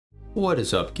What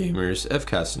is up, gamers?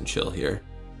 FCast and Chill here.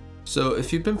 So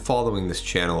if you've been following this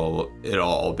channel at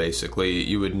all, basically,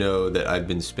 you would know that I've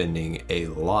been spending a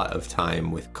lot of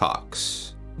time with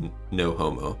CoX. No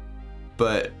homo.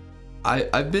 But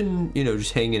I've been,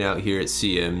 just hanging out here at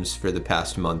CMs for the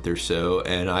past month or so,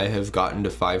 and I have gotten to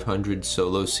 500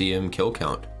 solo CM kill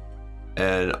count.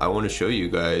 And I want to show you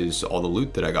guys all the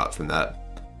loot that I got from that.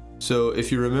 So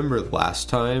if you remember last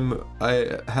time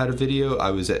I had a video,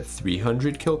 I was at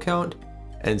 300 kill count.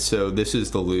 And so this is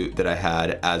the loot that I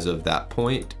had as of that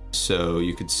point. So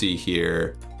you could see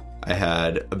here, I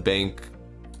had a bank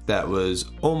that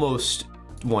was almost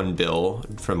 1 bill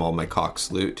from all my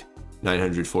CoX loot,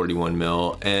 941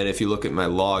 mil. And if you look at my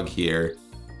log here,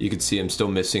 you can see I'm still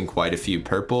missing quite a few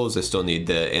purples. I still need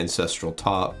the Ancestral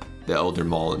Top, the Elder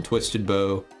Maul and Twisted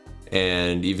Bow,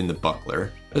 and even the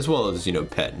Buckler, as well as,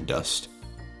 Pet and Dust.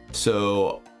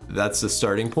 So that's the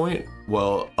starting point.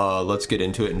 Well, let's get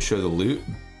into it and show the loot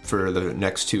for the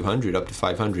next 200 up to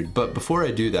 500. But before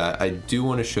I do that, I do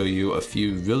want to show you a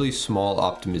few really small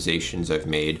optimizations I've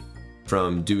made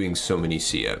from doing so many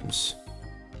CMs.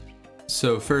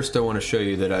 So first I want to show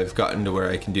you that I've gotten to where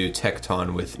I can do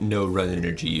Tecton with no run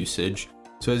energy usage.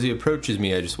 So as he approaches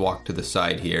me, I just walk to the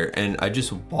side here, and I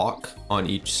just walk on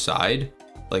each side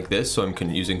like this. So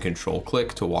I'm using control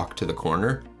click to walk to the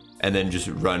corner, and then just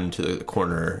run to the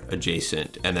corner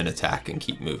adjacent and then attack and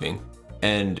keep moving.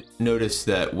 And notice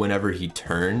that whenever he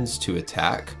turns to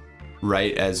attack,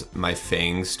 right as my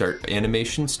Fang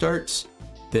animation starts,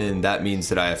 then that means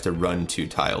that I have to run 2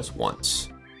 tiles once.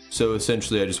 So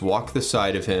essentially I just walk the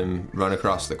side of him, run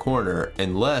across the corner,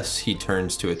 unless he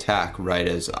turns to attack right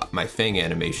as my Fang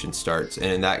animation starts. And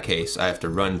in that case, I have to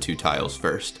run 2 tiles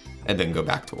first and then go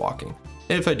back to walking.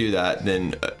 And if I do that,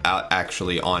 then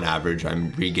actually on average,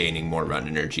 I'm regaining more run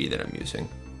energy that I'm using.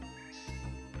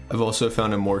 I've also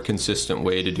found a more consistent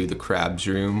way to do the crabs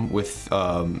room with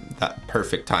that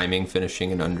perfect timing,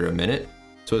 finishing in under a minute.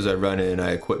 So as I run in,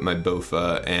 I equip my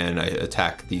Bofa and I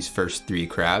attack these first 3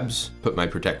 crabs, put my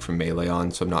protect from melee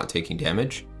on so I'm not taking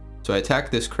damage. So I attack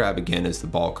this crab again as the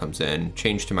ball comes in,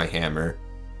 change to my hammer,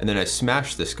 and then I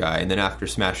smash this guy, and then after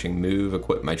smashing move,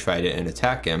 equip my trident and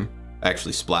attack him. I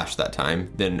actually splash that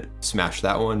time, then smash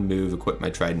that one, move, equip my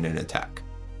trident and attack.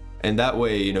 And that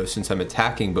way, since I'm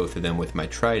attacking both of them with my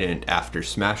trident after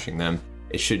smashing them,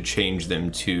 it should change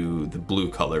them to the blue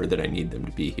color that I need them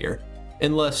to be here.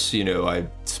 Unless, I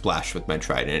splash with my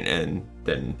trident and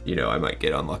then, I might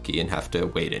get unlucky and have to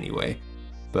wait anyway.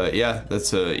 But yeah,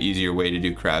 that's an easier way to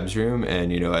do crabs room.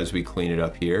 And, as we clean it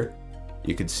up here,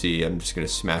 you can see I'm just going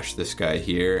to smash this guy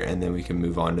here, and then we can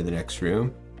move on to the next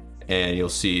room. And you'll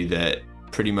see that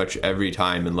pretty much every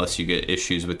time, unless you get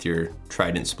issues with your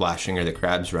trident splashing or the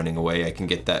crabs running away, I can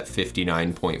get that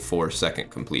 59.4 second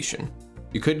completion.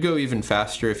 You could go even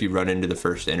faster if you run into the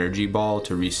first energy ball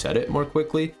to reset it more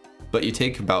quickly, but you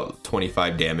take about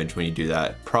 25 damage when you do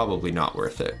that. Probably not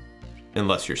worth it,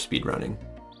 unless you're speed running.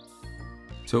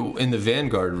 So in the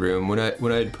Vanguard room, when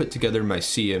I had put together my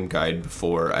CM guide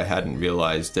before, I hadn't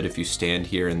realized that if you stand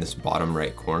here in this bottom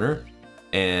right corner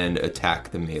and attack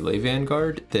the melee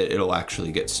Vanguard, that it'll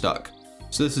actually get stuck.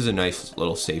 So this is a nice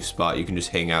little safe spot. You can just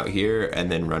hang out here and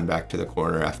then run back to the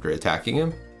corner after attacking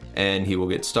him, and he will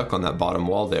get stuck on that bottom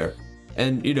wall there.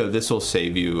 And this will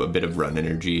save you a bit of run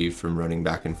energy from running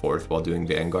back and forth while doing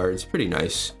Vanguard. It's pretty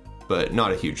nice, but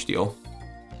not a huge deal.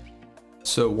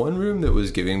 So one room that was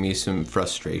giving me some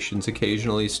frustrations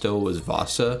occasionally still was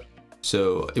Vasa.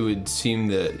 So it would seem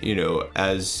that,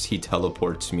 as he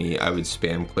teleports me, I would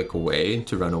spam click away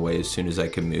to run away as soon as I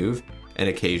could move. And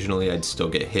occasionally I'd still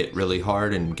get hit really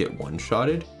hard and get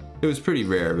one-shotted. It was pretty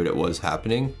rare, but it was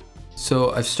happening.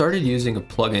 So I've started using a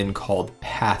plugin called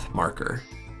Path Marker.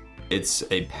 It's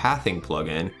a pathing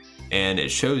plugin, and it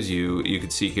shows you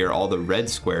can see here all the red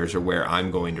squares are where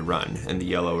I'm going to run, and the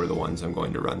yellow are the ones I'm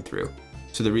going to run through.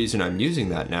 So the reason I'm using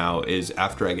that now is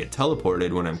after I get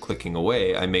teleported, when I'm clicking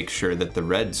away, I make sure that the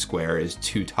red square is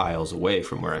 2 tiles away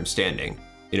from where I'm standing.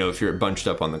 If you're bunched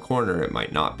up on the corner, it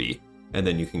might not be, and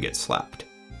then you can get slapped.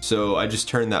 So I just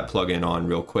turn that plugin on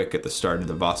real quick at the start of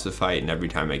the Vasa fight and every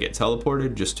time I get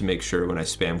teleported, just to make sure when I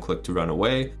spam click to run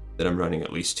away that I'm running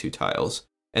at least 2 tiles.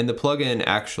 And the plugin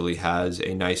actually has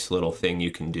a nice little thing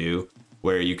you can do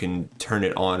where you can turn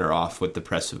it on or off with the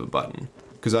press of a button.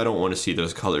 Because I don't want to see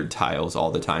those colored tiles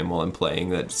all the time while I'm playing.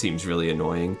 That seems really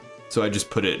annoying. So I just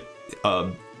put it,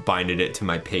 binded it to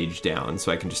my page down,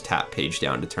 so I can just tap page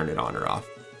down to turn it on or off.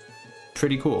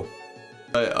 Pretty cool.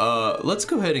 But let's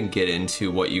go ahead and get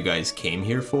into what you guys came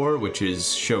here for, which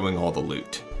is showing all the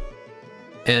loot.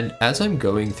 And as I'm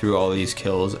going through all these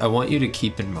kills, I want you to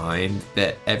keep in mind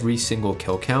that every single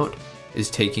kill count is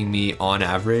taking me on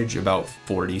average about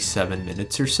 47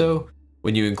 minutes or so.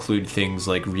 When you include things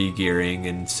like re-gearing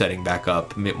and setting back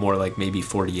up, more like maybe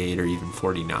 48 or even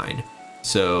 49.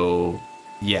 So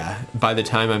yeah, by the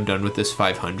time I'm done with this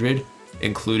 500,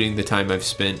 including the time I've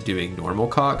spent doing normal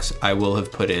CoX, I will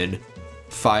have put in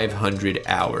 500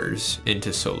 hours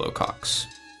into solo CoX.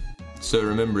 So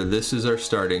remember, this is our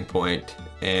starting point,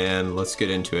 and let's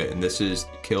get into it. And this is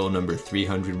kill number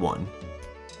 301.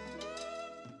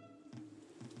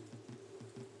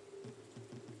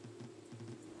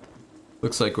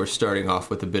 Looks like we're starting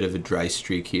off with a bit of a dry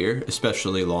streak here,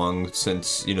 especially long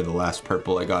since, you know, the last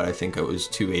purple I got, I think it was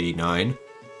 289.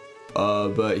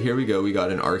 But here we go, we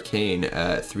got an arcane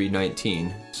at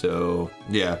 319. So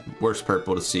yeah, worst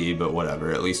purple to see, but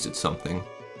whatever, at least it's something.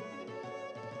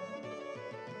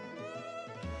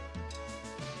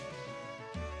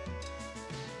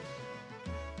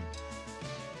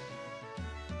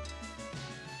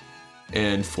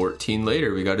 And 14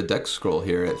 later, we got a dex scroll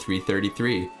here at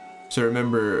 333. So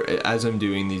remember, as I'm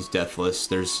doing these death lists,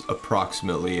 there's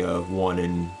approximately a 1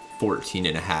 in 14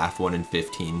 and a half, 1 in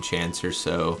 15 chance or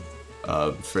so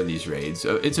for these raids.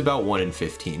 It's about 1 in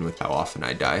 15 with how often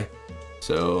I die.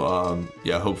 So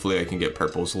yeah, hopefully I can get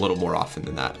purples a little more often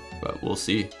than that, but we'll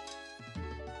see.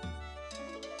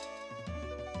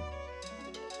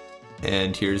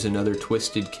 And here's another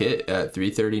twisted kit at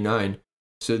 339.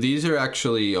 So these are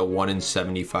actually a 1 in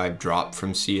 75 drop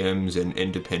from CMs and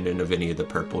independent of any of the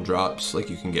purple drops.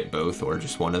 Like you can get both or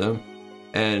just one of them.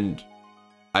 And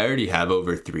I already have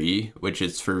over 3, which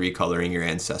is for recoloring your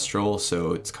ancestral,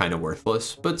 so it's kind of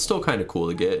worthless, but still kind of cool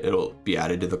to get. It'll be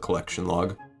added to the collection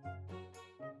log.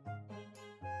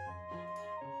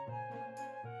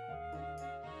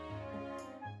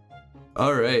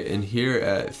 Alright, and here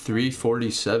at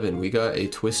 347 we got a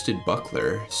twisted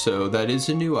buckler. So that is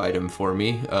a new item for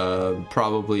me.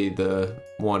 Probably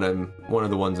one of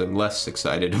the ones I'm less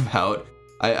excited about.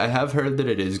 I have heard that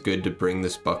it is good to bring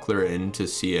this buckler into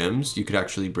CMs. You could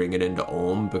actually bring it into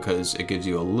Ulm because it gives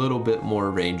you a little bit more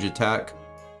range attack,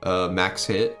 max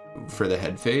hit for the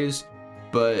head phase,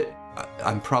 but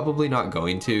I'm probably not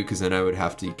going to, because then I would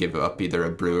have to give up either a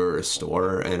brewer or a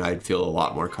store, and I'd feel a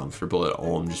lot more comfortable at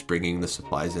Ulm just bringing the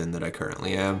supplies in that I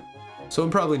currently am. So I'm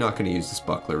probably not going to use this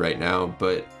buckler right now,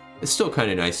 but it's still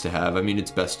kind of nice to have. I mean,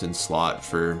 it's best in slot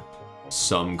for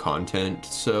some content,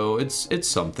 so it's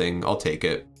something. I'll take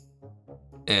it.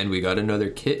 And we got another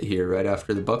kit here right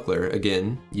after the buckler.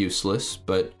 Again, useless,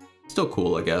 but still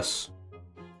cool, I guess.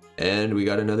 And we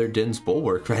got another Din's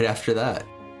Bulwark right after that.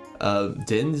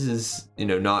 Din's is, you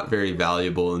know, not very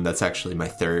valuable, and that's actually my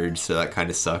third, so that kind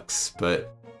of sucks,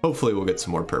 but hopefully we'll get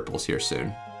some more purples here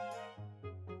soon.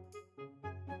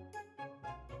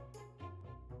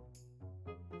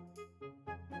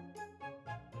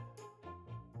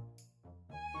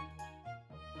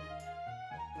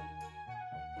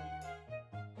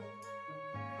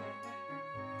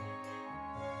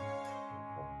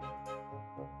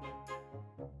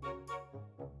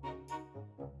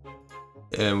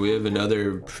 And we have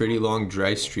another pretty long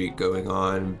dry streak going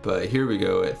on, but here we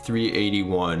go at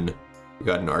 381. We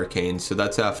got an arcane, so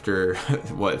that's after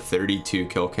what, 32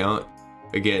 kill count.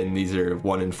 Again, these are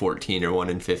 1 in 14 or 1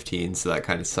 in 15, so that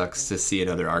kind of sucks to see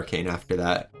another arcane after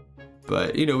that.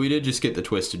 But you know, we did just get the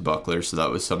twisted buckler, so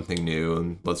that was something new,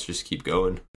 and let's just keep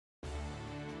going.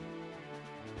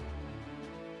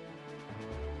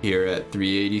 Here at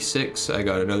 386, I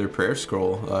got another prayer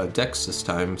scroll, dex this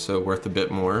time, so worth a bit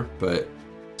more, but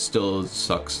still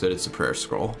sucks that it's a prayer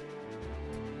scroll.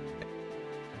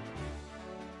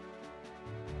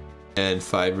 And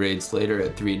 5 raids later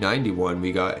at 391,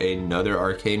 we got another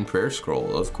arcane prayer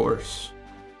scroll, of course.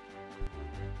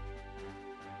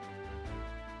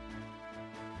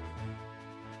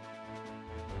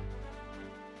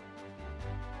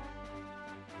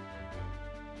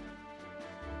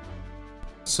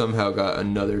 Somehow got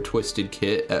another twisted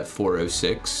kit at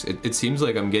 406. It seems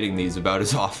like I'm getting these about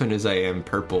as often as I am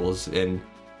purples, and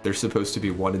they're supposed to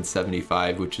be 1 in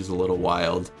 75, which is a little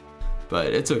wild. But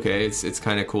it's okay, it's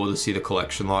kind of cool to see the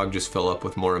collection log just fill up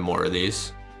with more and more of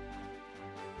these.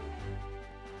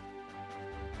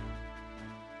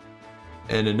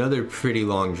 And another pretty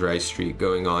long dry streak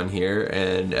going on here,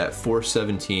 and at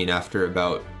 417, after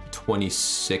about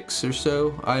 26 or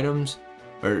so items,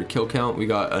 or kill count, we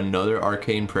got another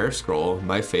arcane prayer scroll,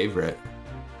 my favorite.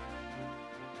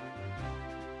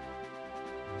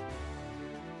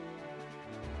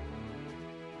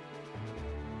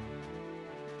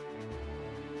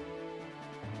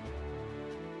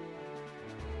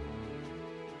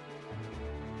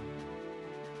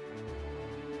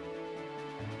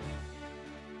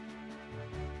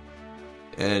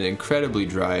 and incredibly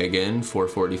dry again,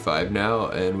 445 now,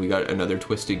 and we got another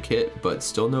twisted kit, but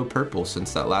still no purple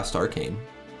since that last arcane.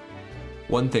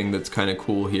 One thing that's kind of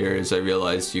cool here is I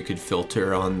realized you could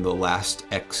filter on the last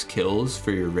X kills for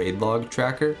your raid log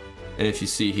tracker, and if you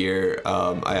see here,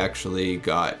 I actually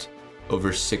got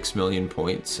over 6 million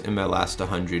points in my last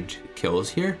 100 kills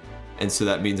here, and so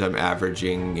that means I'm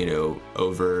averaging, you know,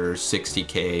 over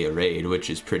 60k a raid,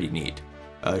 which is pretty neat.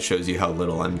 Shows you how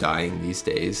little I'm dying these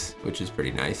days, which is pretty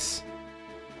nice.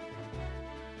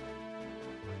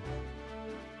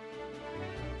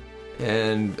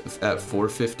 And at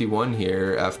 451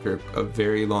 here, after a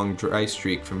very long dry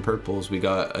streak from purples, we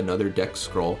got another dex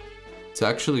scroll. It's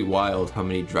actually wild how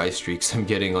many dry streaks I'm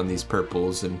getting on these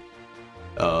purples, and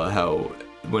how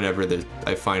whenever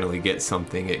I finally get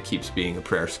something, it keeps being a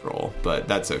prayer scroll, but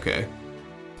that's okay.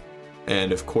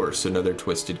 And of course, another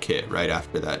twisted kit right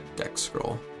after that dex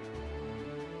scroll.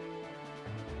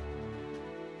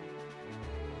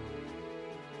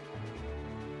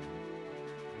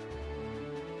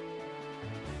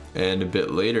 And a bit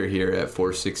later here at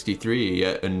 463,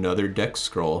 yet another dex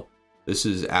scroll. This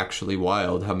is actually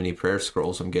wild how many prayer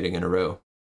scrolls I'm getting in a row.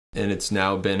 And it's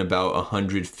now been about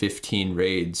 115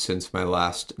 raids since my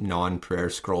last non-prayer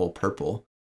scroll purple,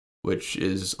 which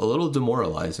is a little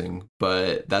demoralizing,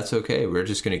 but that's okay. We're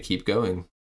just going to keep going.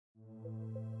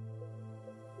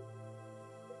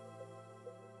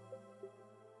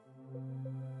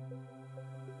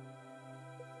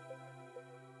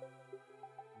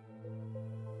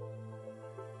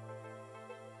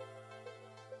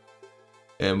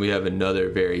 And we have another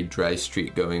very dry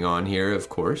streak going on here, of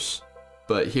course.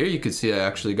 But here you can see I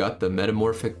actually got the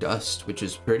metamorphic dust, which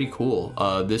is pretty cool.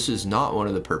 This is not one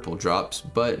of the purple drops,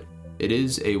 but it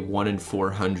is a 1 in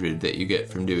 400 that you get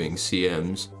from doing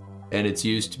CMs. And it's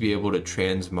used to be able to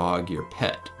transmog your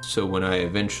pet. So when I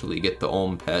eventually get the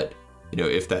Ulm pet, you know,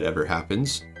 if that ever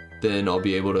happens, then I'll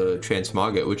be able to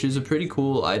transmog it, which is a pretty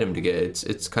cool item to get.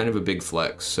 It's kind of a big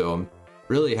flex, so I'm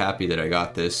really happy that I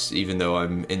got this, even though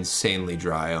I'm insanely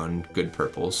dry on good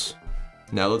purples.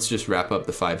 Now let's just wrap up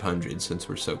the 500 since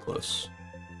we're so close.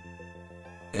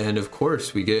 And of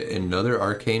course we get another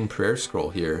arcane prayer scroll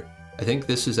here. I think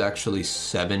this is actually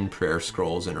 7 prayer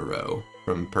scrolls in a row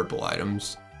from purple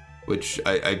items, which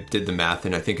I did the math,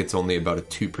 and I think it's only about a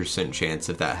 2% chance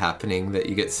of that happening, that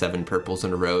you get 7 purples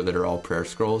in a row that are all prayer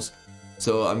scrolls.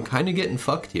 So I'm kind of getting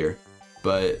fucked here,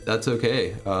 but that's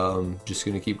okay. Just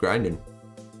gonna keep grinding.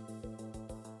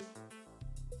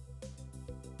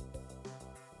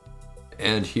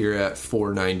 And here at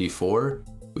 494,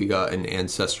 we got an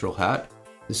ancestral hat.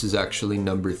 This is actually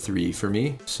number 3 for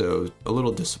me, so a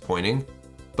little disappointing.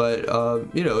 But,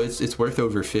 you know, it's worth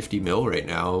over 50 mil right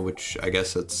now, which I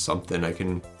guess that's something. I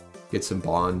can get some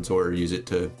bonds or use it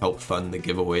to help fund the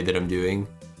giveaway that I'm doing.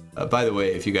 By the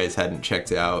way, if you guys hadn't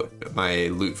checked out my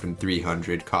loot from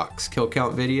 300 CoX kill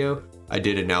count video, I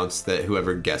did announce that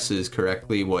whoever guesses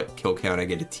correctly what kill count I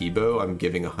get a T-bow, I'm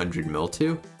giving 100 mil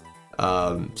to.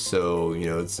 So, you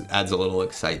know, it adds a little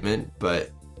excitement, but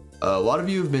a lot of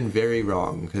you have been very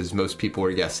wrong because most people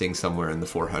were guessing somewhere in the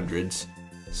 400s.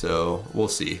 So we'll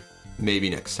see, maybe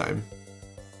next time.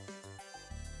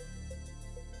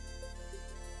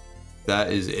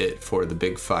 That is it for the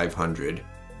big 500.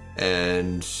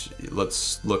 And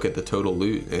let's look at the total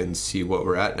loot and see what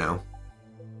we're at now.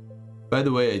 By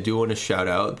the way, I do want to shout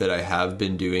out that I have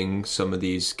been doing some of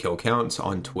these kill counts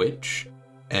on Twitch.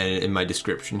 And in my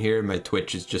description here, my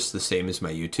Twitch is just the same as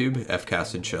my YouTube,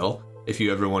 FCast and Chill. If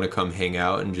you ever want to come hang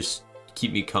out and just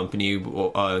keep me company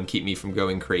and keep me from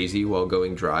going crazy while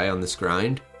going dry on this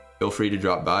grind, feel free to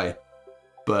drop by.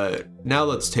 But now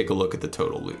let's take a look at the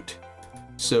total loot.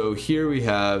 So here we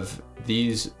have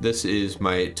these. This is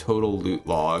my total loot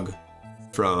log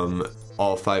from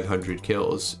all 500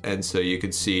 kills. And so you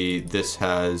can see this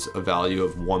has a value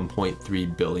of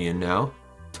 1.3 billion now.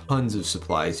 Tons of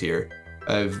supplies here.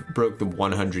 I've broke the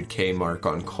 100k mark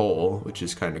on coal, which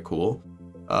is kind of cool.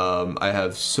 I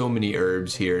have so many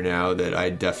herbs here now that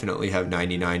I definitely have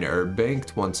 99 herb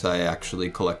banked once I actually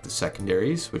collect the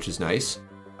secondaries, which is nice.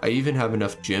 I even have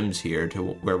enough gems here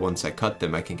to where once I cut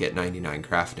them I can get 99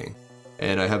 crafting.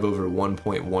 And I have over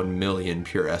 1.1 million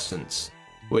pure essence,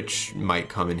 which might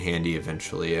come in handy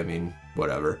eventually. I mean,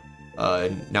 whatever.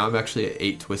 Now I'm actually at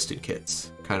 8 twisted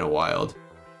kits, kind of wild.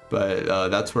 But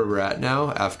that's where we're at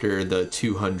now after the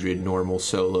 200 normal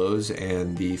solos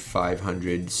and the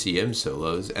 500 CM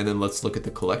solos. And then let's look at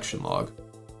the collection log.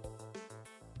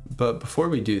 But before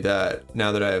we do that,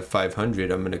 now that I have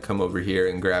 500, I'm going to come over here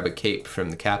and grab a cape from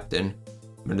the captain.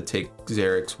 I'm going to take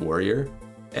Xeric's warrior,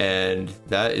 and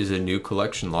that is a new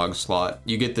collection log slot.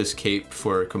 You get this cape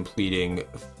for completing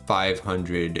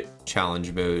 500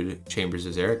 challenge mode Chambers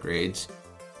of Xeric raids,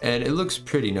 and it looks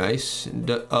pretty nice.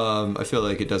 I feel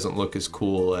like it doesn't look as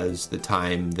cool as the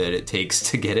time that it takes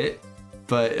to get it,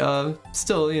 but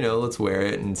still, you know, let's wear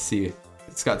it and see.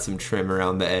 It's got some trim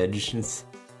around the edge. It's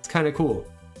kind of cool.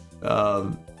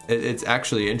 It's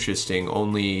actually interesting.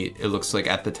 Only, it looks like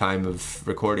at the time of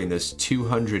recording this,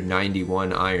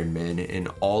 291 Ironmen in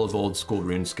all of old school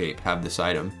RuneScape have this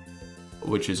item,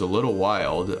 which is a little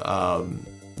wild.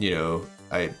 You know,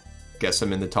 I guess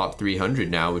I'm in the top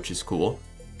 300 now, which is cool.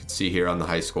 You can see here on the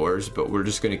high scores, but we're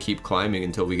just going to keep climbing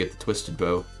until we get the Twisted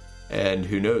Bow. And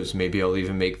who knows, maybe I'll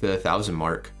even make the 1,000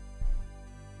 mark.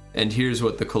 And here's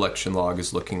what the collection log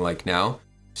is looking like now.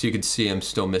 So you can see I'm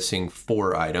still missing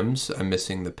 4 items. I'm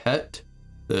missing the pet,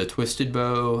 the Twisted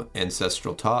Bow,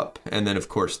 Ancestral Top, and then of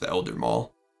course the Elder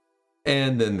Maul.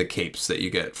 And then the capes that you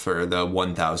get for the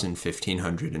 1,000,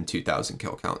 1,500, and 2,000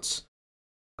 kill counts.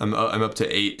 I'm up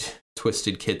to 8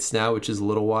 twisted kits now, which is a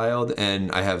little wild,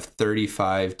 and I have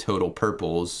 35 total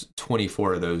purples,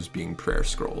 24 of those being prayer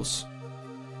scrolls.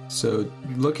 So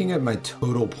looking at my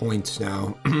total points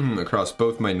now across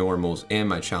both my normals and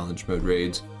my challenge mode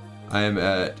raids, I am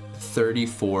at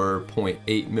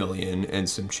 34.8 million and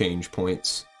some change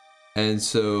points. And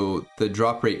so the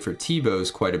drop rate for T-Bow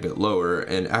is quite a bit lower,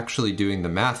 and actually doing the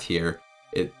math here,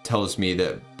 it tells me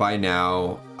that by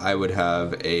now I would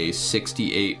have a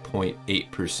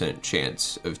 68.8%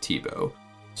 chance of T-Bow.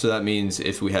 So that means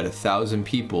if we had 1,000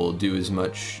 people do as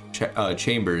much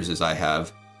chambers as I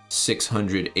have,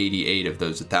 688 of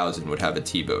those 1,000 would have a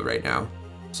T-Bow right now.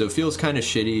 So it feels kind of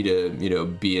shitty to, you know,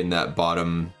 be in that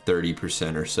bottom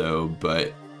 30% or so,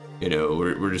 but, you know,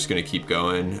 we're just going to keep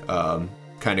going.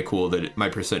 Kind of cool that my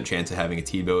percent chance of having a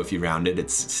T-Bow, if you round it,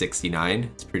 it's 69.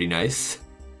 It's pretty nice.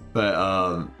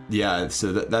 But yeah,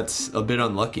 so that's a bit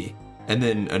unlucky. And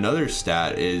then another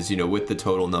stat is, you know, with the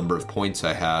total number of points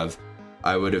I have,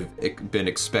 I would have been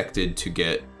expected to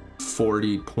get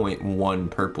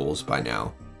 40.1 purples by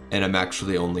now. And I'm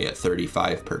actually only at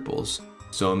 35 purples.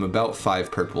 So I'm about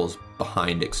 5 purples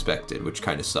behind expected, which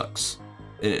kind of sucks.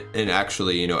 And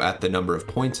actually, you know, at the number of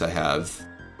points I have,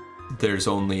 there's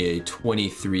only a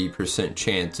 23%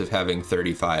 chance of having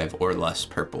 35 or less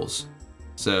purples.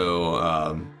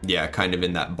 So yeah, kind of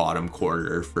in that bottom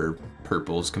quarter for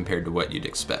purples compared to what you'd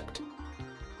expect.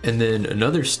 And then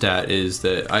another stat is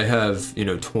that I have, you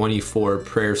know, 24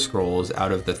 prayer scrolls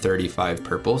out of the 35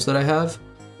 purples that I have.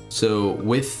 So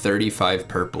with 35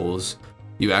 purples,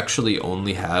 you actually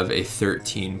only have a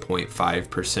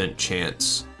 13.5%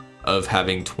 chance of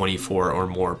having 24 or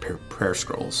more prayer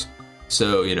scrolls.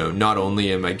 So, you know, not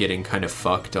only am I getting kind of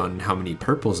fucked on how many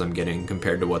purples I'm getting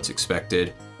compared to what's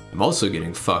expected, I'm also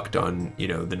getting fucked on, you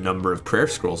know, the number of prayer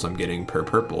scrolls I'm getting per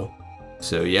purple.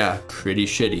 So yeah, pretty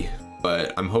shitty.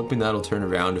 But I'm hoping that'll turn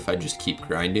around if I just keep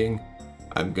grinding.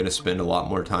 I'm gonna spend a lot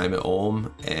more time at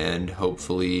Ulm and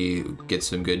hopefully get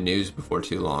some good news before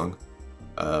too long.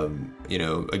 You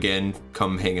know, again,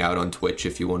 come hang out on Twitch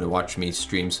if you want to watch me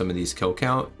stream some of these kill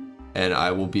count, and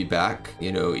I will be back,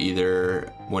 you know,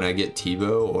 either when I get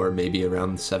T-Bow or maybe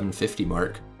around the 750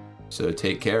 mark. So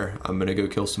take care. I'm gonna go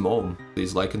kill some Ulm.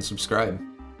 Please like and subscribe.